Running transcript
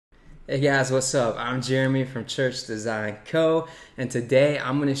Hey guys, what's up? I'm Jeremy from Church Design Co. And today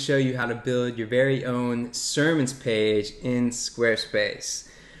I'm going to show you how to build your very own sermons page in Squarespace.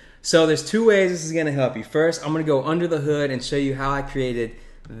 So there's two ways this is going to help you. First, I'm going to go under the hood and show you how I created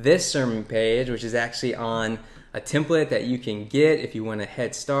this sermon page, which is actually on a template that you can get if you want a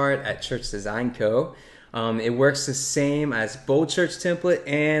head start at Church Design Co. It works the same as Bold Church template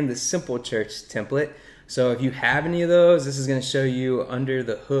and the Simple Church template. So if you have any of those, this is going to show you under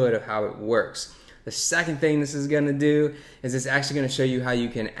the hood of how it works. The second thing this is going to do is it's actually going to show you how you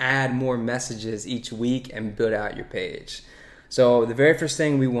can add more messages each week and build out your page. So the very first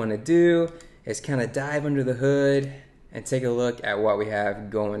thing we want to do is kind of dive under the hood and take a look at what we have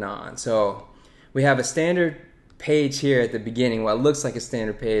going on. So we have a standard page here at the beginning. Well, it looks like a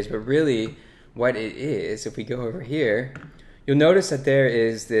standard page, but really what it is, if we go over here, you'll notice that there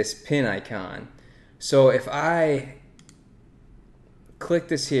is this pin icon. So if I click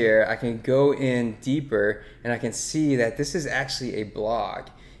this here, I can go in deeper and I can see that this is actually a blog.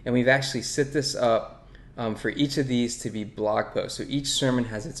 And we've actually set this up for each of these to be blog posts. So each sermon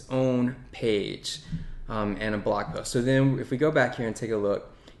has its own page and a blog post. So then if we go back here and take a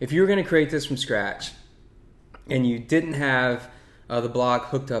look, if you were going to create this from scratch and you didn't have the blog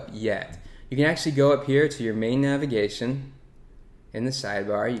hooked up yet, you can actually go up here to your main navigation in the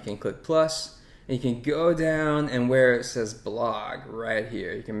sidebar. You can click plus. And you can go down and where it says blog right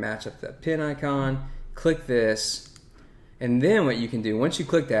here, you can match up that pin icon, click this, and then what you can do, once you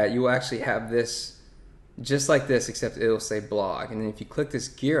click that, you will actually have this just like this, except it will say blog. And then if you click this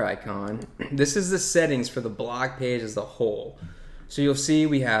gear icon, this is the settings for the blog page as a whole. So you'll see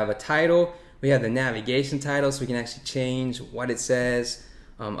we have a title, we have the navigation title, so we can actually change what it says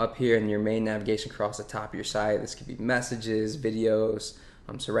up here in your main navigation across the top of your site. This could be messages, videos.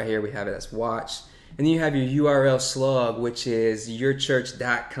 So right here we have it as watch. And then you have your URL slug, which is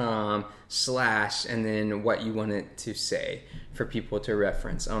yourchurch.com/ and then what you want it to say for people to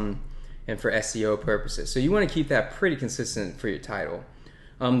reference and for SEO purposes. So you want to keep that pretty consistent for your title.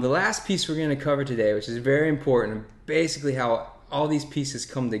 The last piece we're going to cover today, which is very important, basically how all these pieces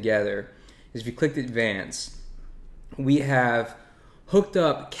come together, is if you click advanced, we have hooked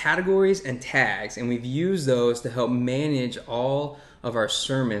up categories and tags, and we've used those to help manage all of our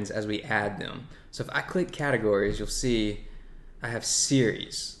sermons as we add them. So if I click categories, you'll see I have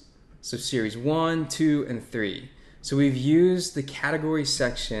series. So series 1, 2, and 3. So we've used the category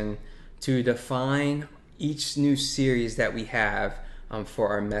section to define each new series that we have for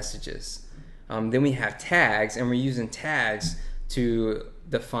our messages. Then we have tags, and we're using tags to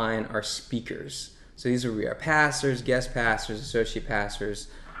define our speakers. So these will be our pastors, guest pastors, associate pastors,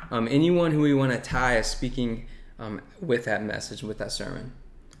 anyone who we want to tie as speaking with that message, with that sermon.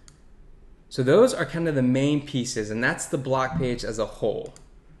 So those are kind of the main pieces, and that's the blog page as a whole.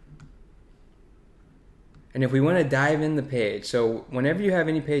 And if we want to dive in the page, so whenever you have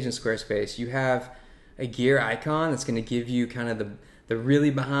any page in Squarespace, you have a gear icon that's going to give you kind of the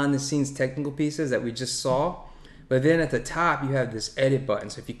really behind the scenes technical pieces that we just saw. But then at the top, you have this edit button.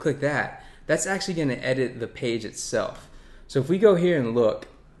 So if you click that, that's actually going to edit the page itself. So if we go here and look,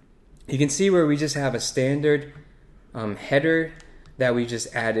 you can see where we just have a standard header that we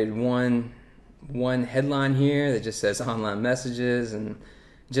just added one headline here that just says online messages, and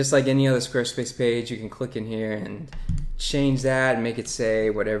just like any other Squarespace page, you can click in here and change that and make it say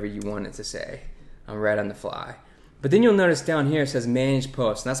whatever you want it to say right on the fly. But then you'll notice down here it says manage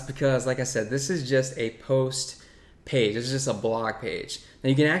posts, and that's because, like I said, this is just a post page. This is just a blog page. Now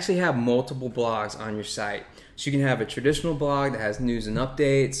you can actually have multiple blogs on your site. So you can have a traditional blog that has news and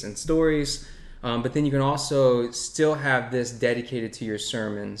updates and stories, but then you can also still have this dedicated to your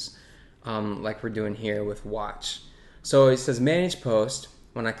sermons, like we're doing here with watch. So it says manage post.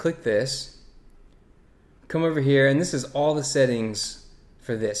 When I click this, come over here, and this is all the settings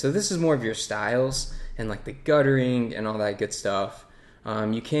for this. So this is more of your styles and like the guttering and all that good stuff.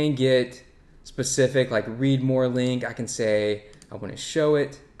 You can get specific, like read more link. I can say I want to show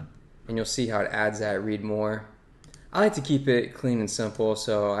it, and you'll see how it adds that read more. I like to keep it clean and simple,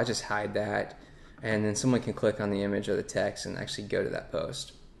 so I just hide that, and then someone can click on the image or the text and actually go to that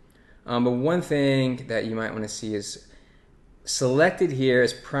post. But one thing that you might want to see is selected here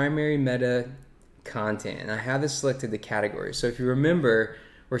as primary meta content, and I have this selected the category. So if you remember,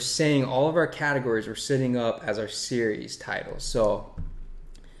 we're saying all of our categories we're setting up as our series titles. So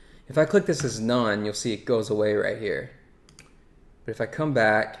if I click this as none, you'll see it goes away right here. But if I come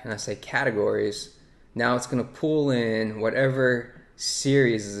back and I say categories, now it's going to pull in whatever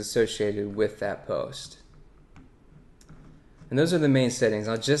series is associated with that post. And those are the main settings.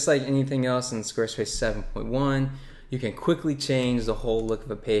 Now, just like anything else in Squarespace 7.1, you can quickly change the whole look of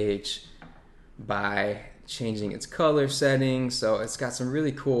a page by changing its color settings. So it's got some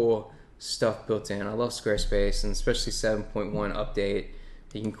really cool stuff built in. I love Squarespace, and especially 7.1 update.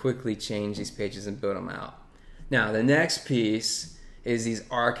 You can quickly change these pages and build them out. Now the next piece is these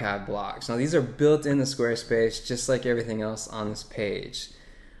archive blocks. Now these are built into Squarespace just like everything else on this page.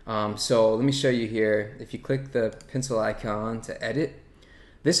 So let me show you here. If you click the pencil icon to edit,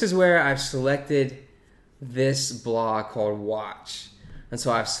 this is where I've selected this block called watch. And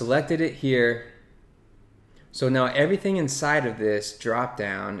so I've selected it here. So now everything inside of this drop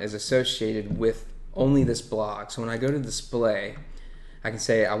down is associated with only this block. So when I go to display, I can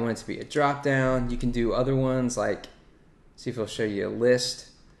say I want it to be a drop down. You can do other ones like, see if it'll show you a list.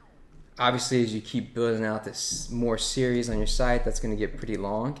 Obviously, as you keep building out this more series on your site, that's going to get pretty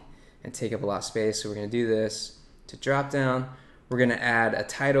long and take up a lot of space. So we're going to do this to drop down. We're going to add a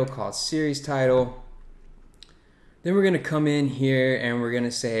title called series title. Then we're going to come in here and we're going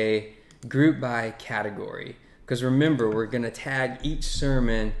to say group by category. Because remember, we're going to tag each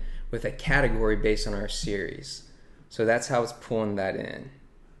sermon with a category based on our series. So that's how it's pulling that in.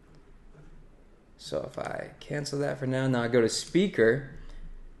 So if I cancel that for now, now I go to speaker.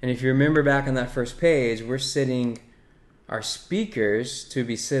 And if you remember back on that first page, we're setting our speakers to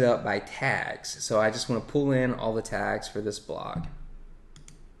be set up by tags. So I just want to pull in all the tags for this blog.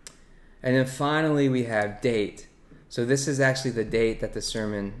 And then finally we have date. So this is actually the date that the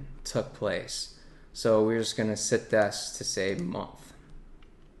sermon took place. So we're just going to set this to say month.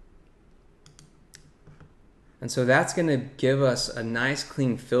 And so that's going to give us a nice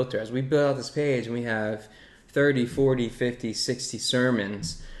clean filter. As we build out this page and we have 30, 40, 50, 60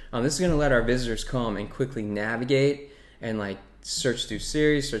 sermons, this is going to let our visitors come and quickly navigate and like search through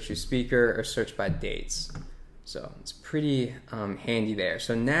series, search through speaker, or search by dates. So it's pretty handy there.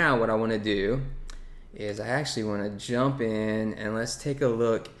 So now what I want to do is I actually want to jump in and let's take a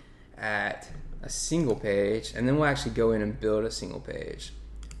look at a single page, and then we'll actually go in and build a single page.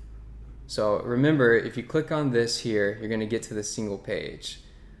 So remember, if you click on this here, you're going to get to the single page,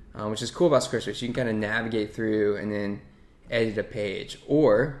 which is cool about Squarespace. You can kind of navigate through and then edit a page.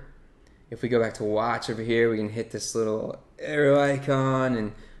 Or if we go back to watch over here, we can hit this little arrow icon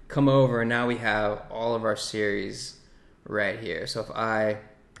and come over, and now we have all of our series right here. So if I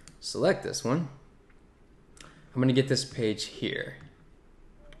select this one, I'm going to get this page here.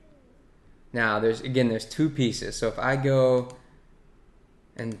 Now there's two pieces. So if I go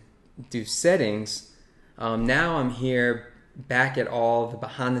and do settings, now I'm here back at all the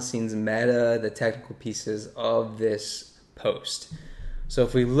behind the scenes meta, the technical pieces of this post. So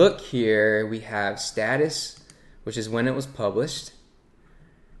if we look here, we have status, which is when it was published,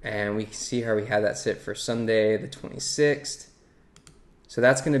 and we can see how we have that set for Sunday the 26th. So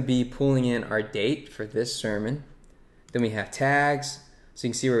that's going to be pulling in our date for this sermon. Then we have tags. So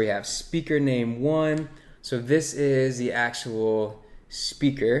you can see where we have speaker name 1. So this is the actual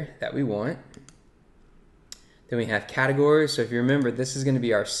speaker that we want. Then we have categories. So if you remember, this is going to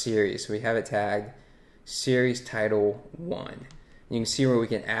be our series. So we have it tagged series title 1. You can see where we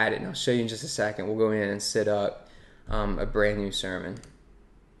can add it. And I'll show you in just a second. We'll go in and set up a brand new sermon.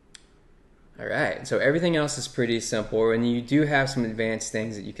 All right, so everything else is pretty simple. And you do have some advanced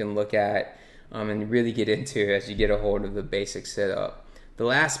things that you can look at and really get into as you get a hold of the basic setup. The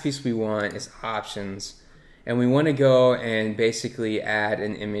last piece we want is options, and we want to go and basically add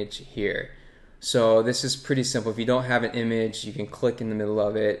an image here. So this is pretty simple. If you don't have an image, you can click in the middle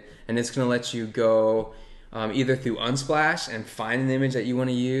of it, and it's going to let you go either through Unsplash and find an image that you want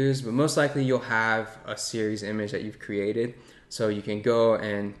to use, but most likely you'll have a series image that you've created, so you can go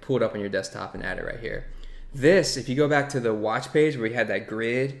and pull it up on your desktop and add it right here. This, if you go back to the watch page where we had that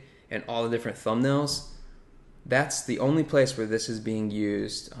grid and all the different thumbnails, that's the only place where this is being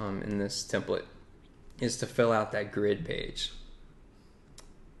used in this template, is to fill out that grid page.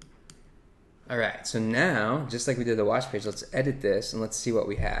 Alright, so now, just like we did the watch page, let's edit this and let's see what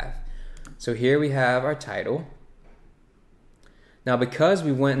we have. So here we have our title. Now because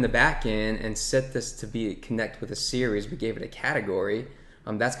we went in the back end and set this to be connect with a series, we gave it a category,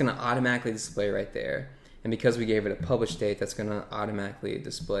 that's going to automatically display right there. And because we gave it a publish date, that's going to automatically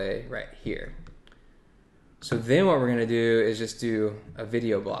display right here. So then what we're going to do is just do a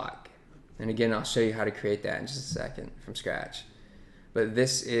video block. And again, I'll show you how to create that in just a second from scratch. But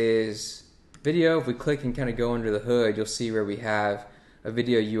this is video. If we click and kind of go under the hood, you'll see where we have a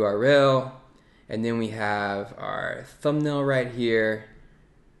video URL, and then we have our thumbnail right here,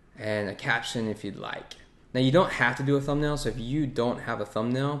 and a caption if you'd like. Now you don't have to do a thumbnail, so if you don't have a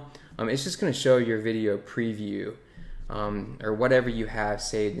thumbnail, it's just going to show your video preview or whatever you have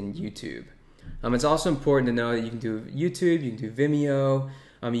saved in YouTube. It's also important to know that you can do YouTube, you can do Vimeo.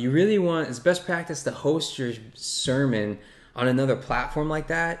 You really want, it's best practice to host your sermon on another platform like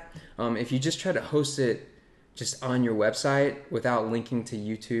that. If you just try to host it just on your website without linking to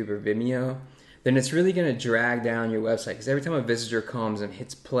YouTube or Vimeo, then it's really going to drag down your website, because every time a visitor comes and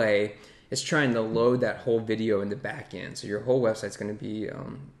hits play, it's trying to load that whole video in the back end. So your whole website's going to be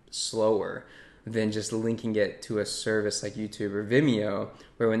slower than just linking it to a service like YouTube or Vimeo,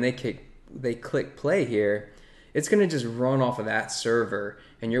 where when they click play here, it's going to just run off of that server,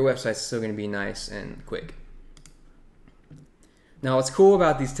 and your website's still going to be nice and quick. Now, what's cool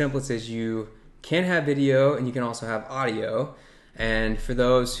about these templates is you can have video and you can also have audio. And for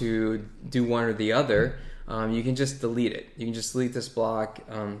those who do one or the other, you can just delete it. You can just delete this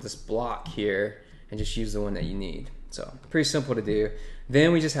block here, and just use the one that you need. So pretty simple to do.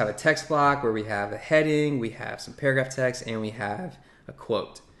 Then we just have a text block where we have a heading, we have some paragraph text, and we have a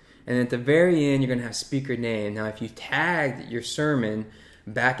quote. And at the very end, you're going to have speaker name. Now, if you tagged your sermon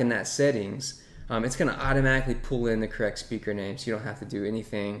back in that settings, it's going to automatically pull in the correct speaker name, so you don't have to do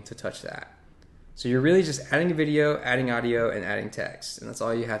anything to touch that. So you're really just adding a video, adding audio, and adding text. And that's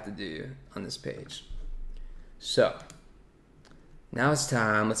all you have to do on this page. So now it's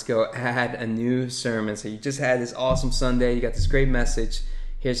time. Let's go add a new sermon. So you just had this awesome Sunday. You got this great message.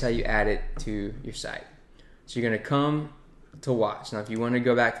 Here's how you add it to your site. So you're going to come to watch. Now, if you want to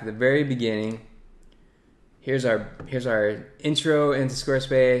go back to the very beginning, here's our intro into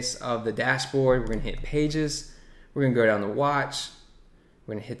Squarespace of the dashboard. We're going to hit pages. We're going to go down to watch.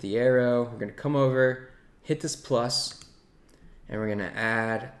 We're going to hit the arrow. We're going to come over, hit this plus, and we're going to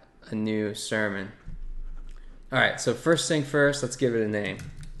add a new sermon. All right, so first thing first, let's give it a name.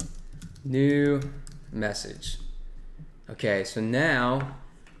 New message. Okay, so now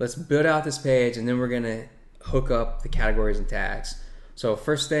let's build out this page, and then we're going to hook up the categories and tags. So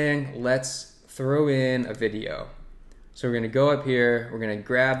first thing, let's throw in a video. So we're going to go up here, we're going to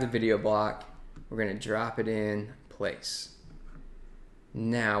grab the video block, we're going to drop it in place.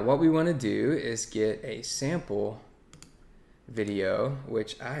 Now what we want to do is get a sample video,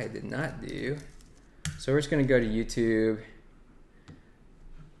 which I did not do. So we're just going to go to YouTube,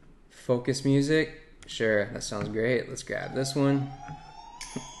 focus music. Sure, that sounds great. Let's grab this one.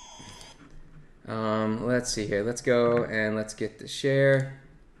 Let's see here. Let's go and let's get the share.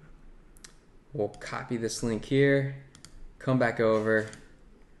 We'll copy this link here, come back over.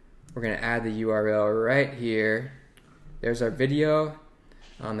 We're going to add the URL right here. There's our video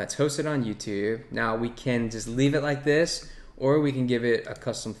that's hosted on YouTube. Now we can just leave it like this, or we can give it a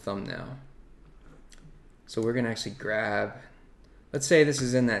custom thumbnail. So we're going to actually grab, let's say this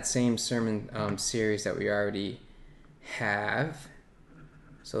is in that same sermon series that we already have.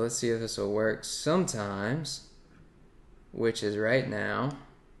 So let's see if this will work sometimes, which is right now.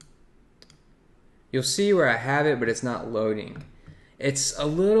 You'll see where I have it, but it's not loading. It's a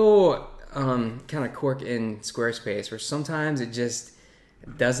little kind of quirk in Squarespace where sometimes it just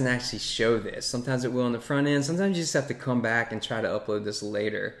doesn't actually show this. Sometimes it will on the front end. Sometimes you just have to come back and try to upload this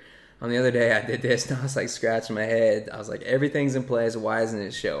later. On the other day I did this and I was like scratching my head. I was like, everything's in place, why isn't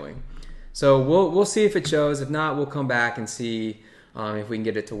it showing? So we'll see if it shows. If not, we'll come back and see if we can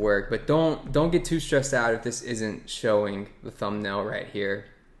get it to work. But don't get too stressed out if this isn't showing the thumbnail right here.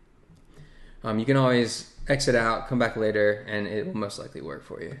 You can always exit out, come back later, and it will most likely work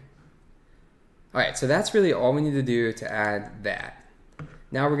for you. Alright, so that's really all we need to do to add that.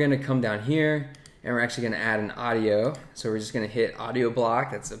 Now we're going to come down here and we're actually going to add an audio. So we're just going to hit audio block.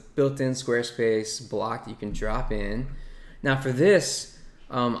 That's a built-in Squarespace block that you can drop in. Now for this,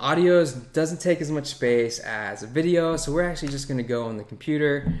 audio doesn't take as much space as a video, so we're actually just going to go on the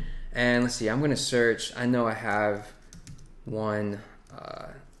computer and let's see, I'm going to search. I know I have one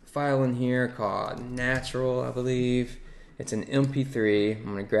file in here called Natural, I believe. It's an MP3. I'm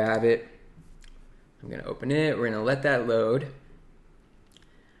going to grab it. I'm going to open it. We're going to let that load.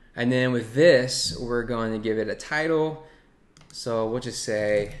 And then with this, we're going to give it a title. So we'll just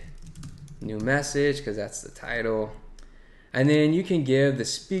say new message because that's the title. And then you can give the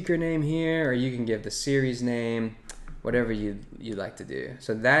speaker name here, or you can give the series name, whatever you'd like to do.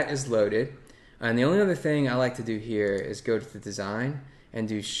 So that is loaded. And the only other thing I like to do here is go to the design and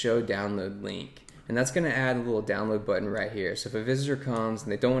do show download link. And that's going to add a little download button right here. So if a visitor comes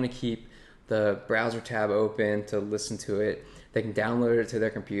and they don't want to keep the browser tab open to listen to it, they can download it to their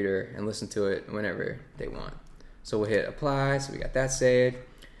computer and listen to it whenever they want. So we'll hit apply, so we got that saved.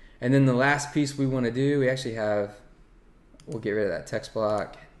 And then the last piece we want to do, we actually have, we'll get rid of that text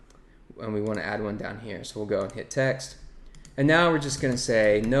block, and we want to add one down here. So we'll go and hit text. And now we're just going to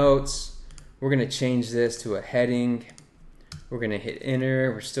say notes. We're going to change this to a heading. We're going to hit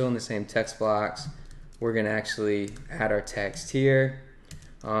enter. We're still in the same text blocks. We're going to actually add our text here.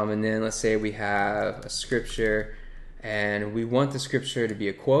 And then let's say we have a scripture and we want the scripture to be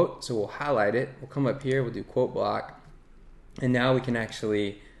a quote. So we'll highlight it. We'll come up here. We'll do quote block. And now we can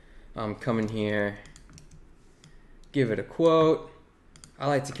actually come in here, give it a quote. I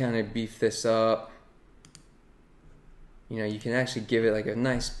like to kind of beef this up. You know, you can actually give it like a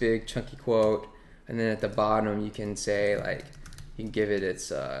nice big chunky quote, and then at the bottom you can say, like, you can give it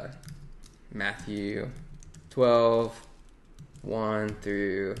its Matthew 12, 1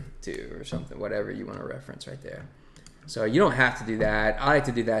 through 2 or something, whatever you want to reference right there. So you don't have to do that. I like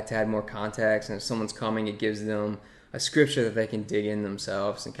to do that to add more context, and if someone's coming, it gives them a scripture that they can dig in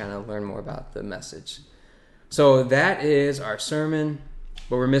themselves and kind of learn more about the message. So that is our sermon,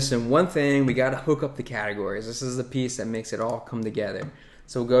 but we're missing one thing. We got to hook up the categories. This is the piece that makes it all come together.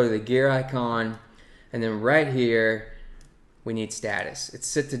 So we'll go to the gear icon, and then right here, we need status. It's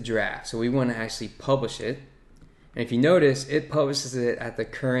set to draft, so we want to actually publish it. And if you notice, it publishes it at the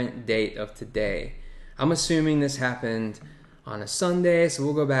current date of today. I'm assuming this happened on a Sunday, so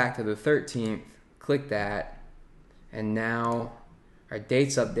we'll go back to the 13th, click that, and now our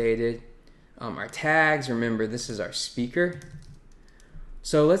date's updated. Our tags, remember this is our speaker.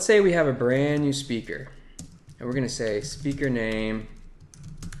 So let's say we have a brand new speaker, and we're going to say speaker name,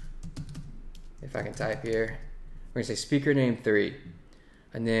 if I can type here, we're going to say speaker name 3.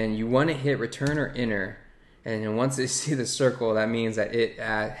 And then you want to hit return or enter. And then once they see the circle, that means that it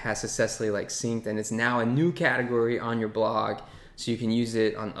has successfully like synced, and it's now a new category on your blog, so you can use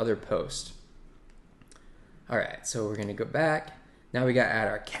it on other posts. All right, so we're going to go back. Now we got to add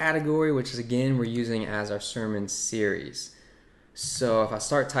our category, which is again we're using as our sermon series. So if I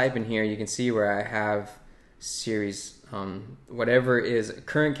start typing here, you can see where I have series, whatever is a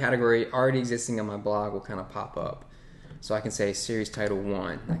current category already existing on my blog will kind of pop up. So I can say series title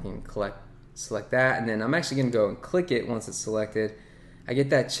 1. I can select that, and then I'm actually going to go and click it once it's selected. I get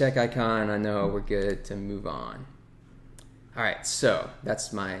that check icon, I know we're good to move on. All right, so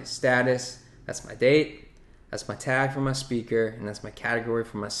that's my status, that's my date, that's my tag for my speaker, and that's my category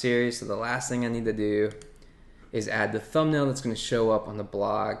for my series. So the last thing I need to do is add the thumbnail that's going to show up on the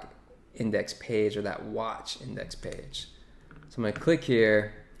blog index page, or that watch index page. So I'm going to click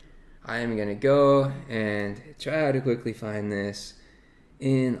here. I am going to go and try to quickly find this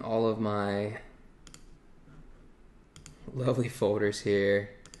in all of my lovely folders here.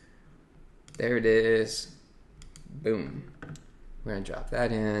 There it is. Boom. We're going to drop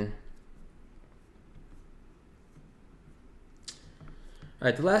that in. All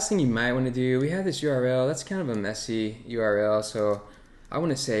right, the last thing you might want to do, we have this URL. That's kind of a messy URL, so I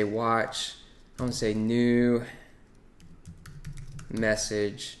want to say watch. I want to say new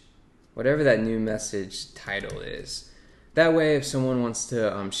message, whatever that new message title is. That way, if someone wants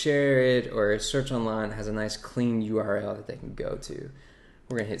to share it or search online, it has a nice clean URL that they can go to.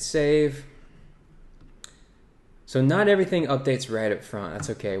 We're going to hit save. So not everything updates right up front. That's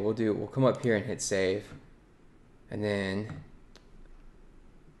okay. We'll come up here and hit save. And then,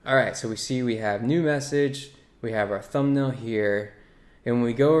 all right, so we see we have new message. We have our thumbnail here. And when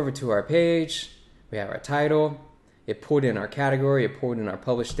we go over to our page, we have our title. It pulled in our category. It pulled in our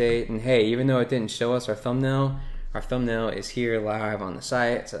published date. And hey, even though it didn't show us our thumbnail is here live on the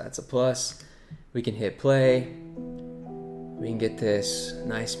site, so that's a plus. We can hit play. We can get this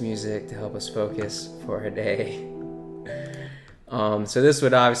nice music to help us focus for a day. So this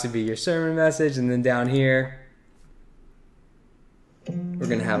would obviously be your sermon message, and then down here, we're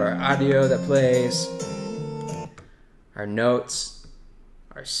going to have our audio that plays, our notes,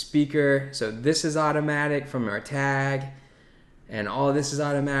 our speaker. So this is automatic from our tag, and all of this is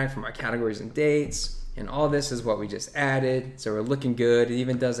automatic from our categories and dates. And all this is what we just added, so we're looking good. It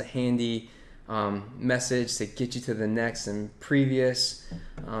even does a handy message to get you to the next and previous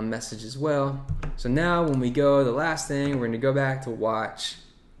message as well. So now when we go, the last thing, we're going to go back to watch.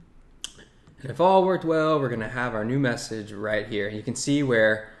 And if all worked well, we're going to have our new message right here. You can see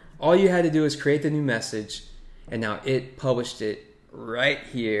where all you had to do is create the new message, and now it published it right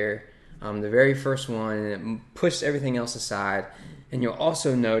here, the very first one, and it pushed everything else aside. And you'll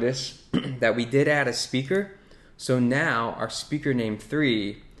also notice that we did add a speaker. So now our speaker name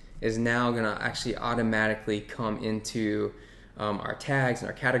 3 is now going to actually automatically come into our tags and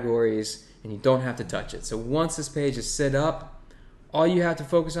our categories, and you don't have to touch it. So once this page is set up, all you have to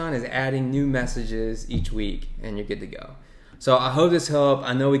focus on is adding new messages each week, and you're good to go. So I hope this helped.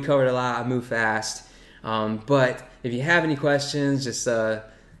 I know we covered a lot. I moved fast. But if you have any questions, just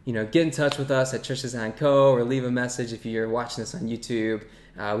get in touch with us at Church Design Co. or leave a message if you're watching this on YouTube.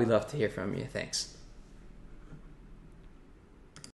 We'd love to hear from you. Thanks.